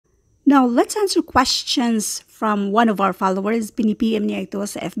Now, let's answer questions from one of our followers. Pinipm niya ito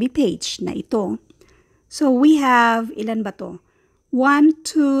sa FB page na ito. So, we have, ilan ba to? 1,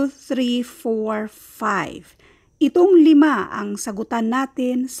 2, 3, 4, 5. Itong 5 ang sagutan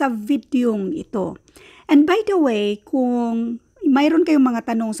natin sa videong ito. And by the way, kung mayroon kayong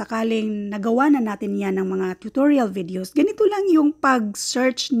mga tanong sakaling nagawa na natin yan ng mga tutorial videos, ganito lang yung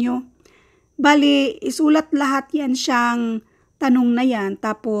pag-search nyo. Bali, isulat lahat yan siyang tanong na yan,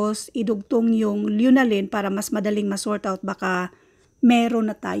 tapos idugtong yung lunalin para mas madaling ma-sort out. Baka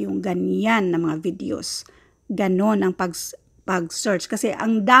meron na tayong ganyan na mga videos. Ganon ang pag-search. Kasi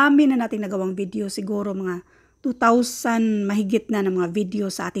ang dami na nating nagawang video, siguro mga 2,000 mahigit na ng mga video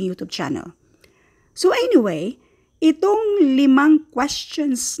sa ating YouTube channel. So anyway, itong 5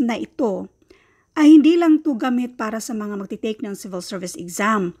 questions na ito ay hindi lang to gamit para sa mga magtitake ng civil service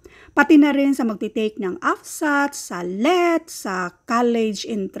exam. Pati na rin sa magtitake ng AFSAT, sa LET, sa college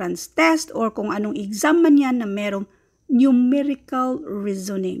entrance test, or kung anong exam man yan na merong numerical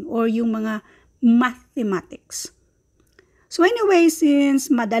reasoning or yung mga mathematics. So anyway,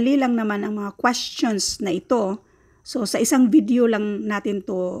 since madali lang naman ang mga questions na ito, so sa isang video lang natin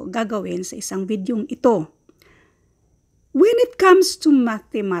to gagawin, sa isang videong ito. When it comes to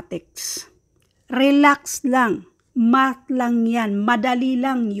mathematics, relax lang. Math lang yan. Madali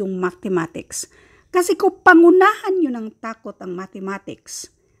lang yung mathematics. Kasi kung pangunahan nyo ng takot ang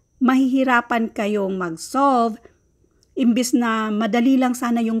mathematics, mahihirapan kayong mag-solve. Imbis na madali lang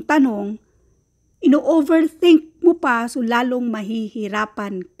sana yung tanong, ino-overthink mo pa, so lalong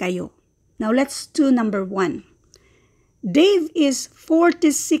mahihirapan kayo. Now let's do number 1. Dave is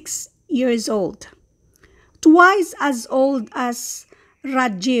 46 years old. Twice as old as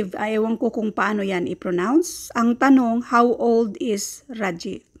Rajeeve. Ewan ko kung paano yan i-pronounce. Ang tanong, how old is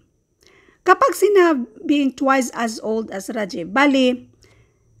Rajeeve? Kapag sinabing twice as old as Rajeeve, bali,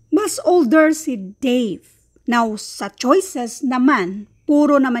 mas older si Dave. Now, sa choices naman,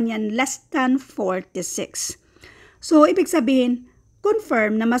 puro naman yan less than 46. So, ibig sabihin,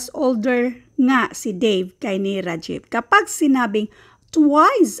 confirm na mas older nga si Dave kay ni Rajeeve. Kapag sinabing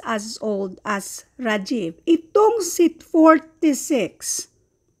twice as old as Rajeeve, itong si 46,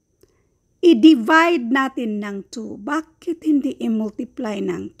 i-divide natin ng 2. Bakit hindi i-multiply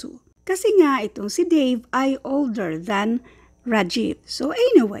ng 2? Kasi nga itong si Dave ay older than Rajeeve. So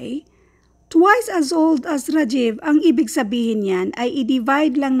anyway, twice as old as Rajeeve, ang ibig sabihin yan ay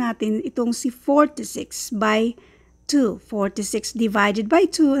i-divide lang natin itong si 46 by 2. 46 divided by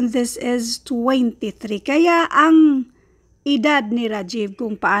 2, and this is 23. Kaya ang edad ni Rajeeve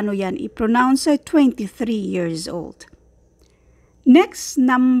kung paano yan i-pronounce ay 23 years old. Next,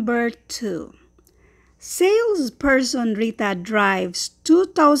 number 2. Salesperson Rita drives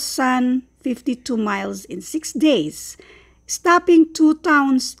 2,052 miles in 6 days, stopping 2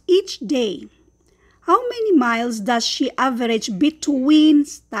 towns each day. How many miles does she average between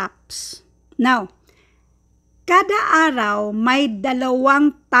stops? Now, kada araw, may 2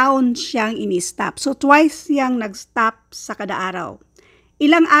 town siyang ini-stop. So, twice siyang nag-stop sa kada araw.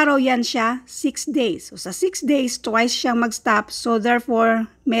 Ilang araw yan siya? 6 days. So, sa 6 days, twice siyang mag-stop. So, therefore,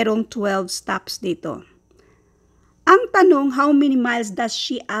 merong 12 stops dito. Ang tanong, how many miles does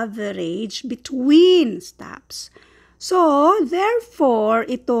she average between stops? So, therefore,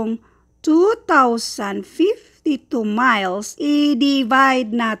 itong 2,052 miles,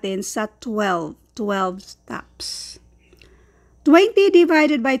 i-divide natin sa 12 stops. 20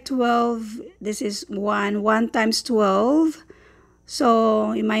 divided by 12, this is 1. 1 times 12.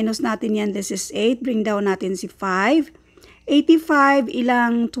 So, i-minus natin yan. This is 8. Bring down natin si 5. 85,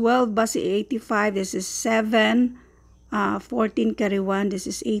 ilang 12 ba si 85? This is 7. 14 carry 1. This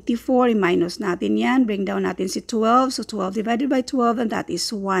is 84. I-minus natin yan. Bring down natin si 12. So, 12 divided by 12, and that is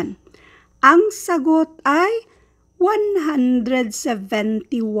 1. Ang sagot ay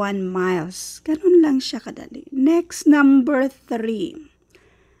 171 miles. Ganun lang siya kadali. Next, number 3.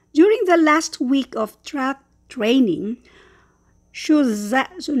 During the last week of track training, Shoshanna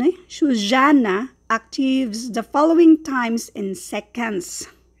achieves the following times in seconds.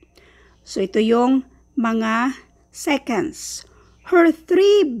 So, ito yung mga seconds. Her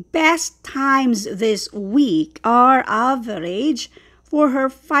 3 best times this week are average for her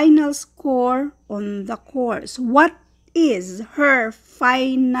final score on the course. What is her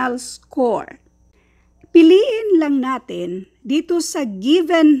final score? Piliin lang natin dito sa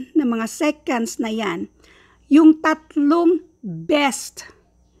given na mga seconds na yan, yung 3 best.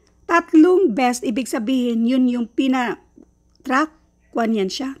 3 best, ibig sabihin, yun yung track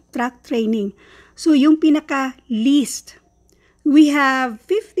training. So, yung pinaka-least. We have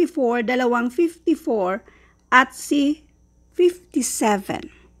 54, dalawang 54, at si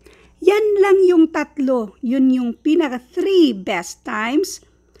 57. Yan lang yung tatlo. Yun yung pinaka 3 best times.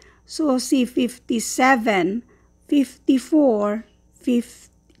 So, si 57, 54,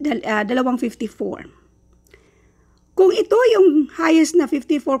 dalawang 54. Kung ito yung highest na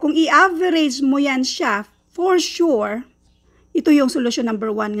 54, kung i-average mo yan siya, for sure, ito yung solution number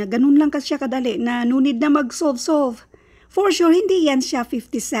 1 nga. Ganun lang kasi siya kadali na no need na mag-solve. For sure, hindi yan siya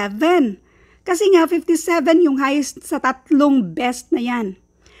 57. Kasi nga 57 yung highest sa tatlong best na yan.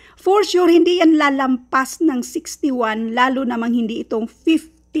 For sure, hindi yan lalampas ng 61, lalo namang hindi itong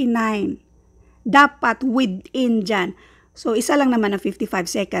 59. Dapat within dyan. So, isa lang naman na 55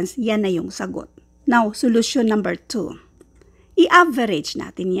 seconds, yan na yung sagot. Now, solution number 2. I-average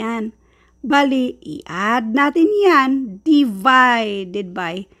natin yan. Bali, i-add natin yan divided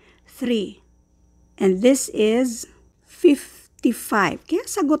by 3. And this is 55. Kaya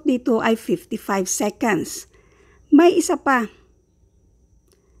sagot dito ay 55 seconds. May isa pa.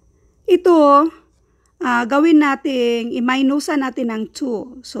 Ito, gawin natin, i-minusan natin ng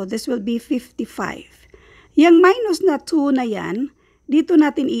 2. So, this will be 55. Yung minus na 2 na yan, dito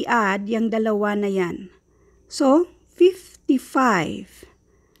natin i-add yung dalawa na yan. So, 55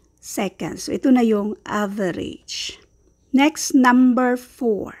 seconds. So, ito na yung average. Next, number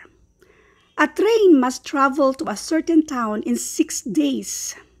 4. A train must travel to a certain town in 6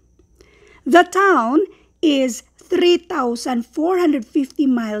 days. The town is 3,450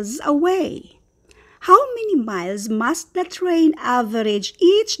 miles away. How many miles must the train average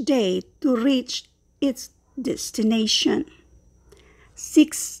each day to reach its destination?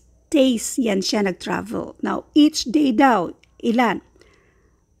 6 days yan siya nag-travel. Now, each day daw, ilan?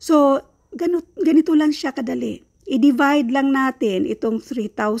 So, ganito lang siya kadali. I-divide lang natin itong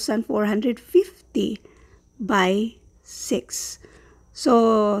 3,450 by 6.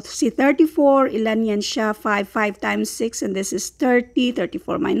 So, si 34, ilan yan siya? 5 times 6, and this is 30.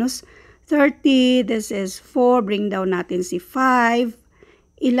 34 minus 30, this is 4. Bring down natin si 5.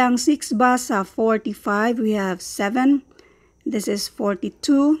 Ilang 6 ba sa 45? We have 7. This is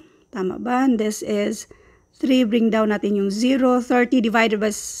 42. Tama ba? And this is 3. Bring down natin yung 0. 30 divided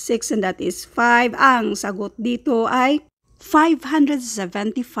by 6, and that is 5. Ang sagot dito ay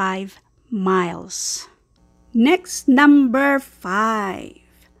 575 miles. Next, number 5.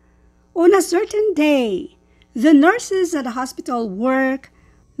 On a certain day, the nurses at the hospital work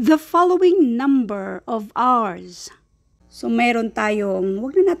the following number of hours. So, meron tayong,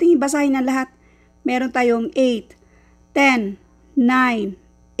 wag na natin ibasahin na lahat. Meron tayong 8, 10, 9,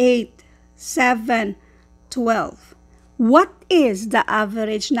 8, 7, 12. What is the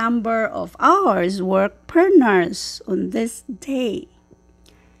average number of hours worked per nurse on this day?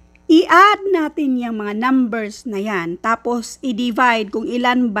 I-add natin yung mga numbers na yan, tapos i-divide kung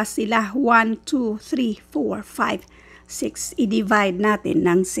ilan ba sila. 1, 2, 3, 4, 5, 6. I-divide natin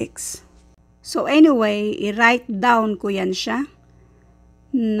ng 6. So anyway, i-write down ko yan siya.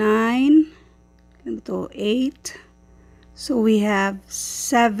 9, 8. So we have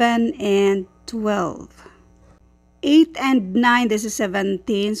 7 and 12. 8 and 9, this is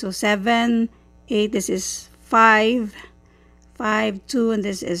 17. So 7, 8, this is 5. 5, 2, and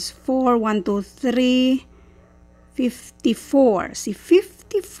this is 4. 1, 2, 3. 54. Si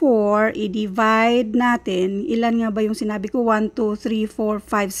 54, i-divide natin. Ilan nga ba yung sinabi ko? 1, 2, 3, 4,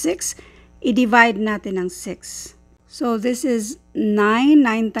 5, 6. I-divide natin ng 6. So this is 9.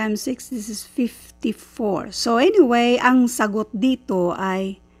 9 times 6, this is 54. So anyway, ang sagot dito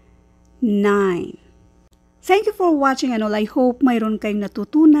ay 9. Thank you for watching and all. I hope mayroon kayong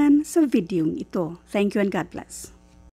natutunan sa video ito. Thank you and God bless.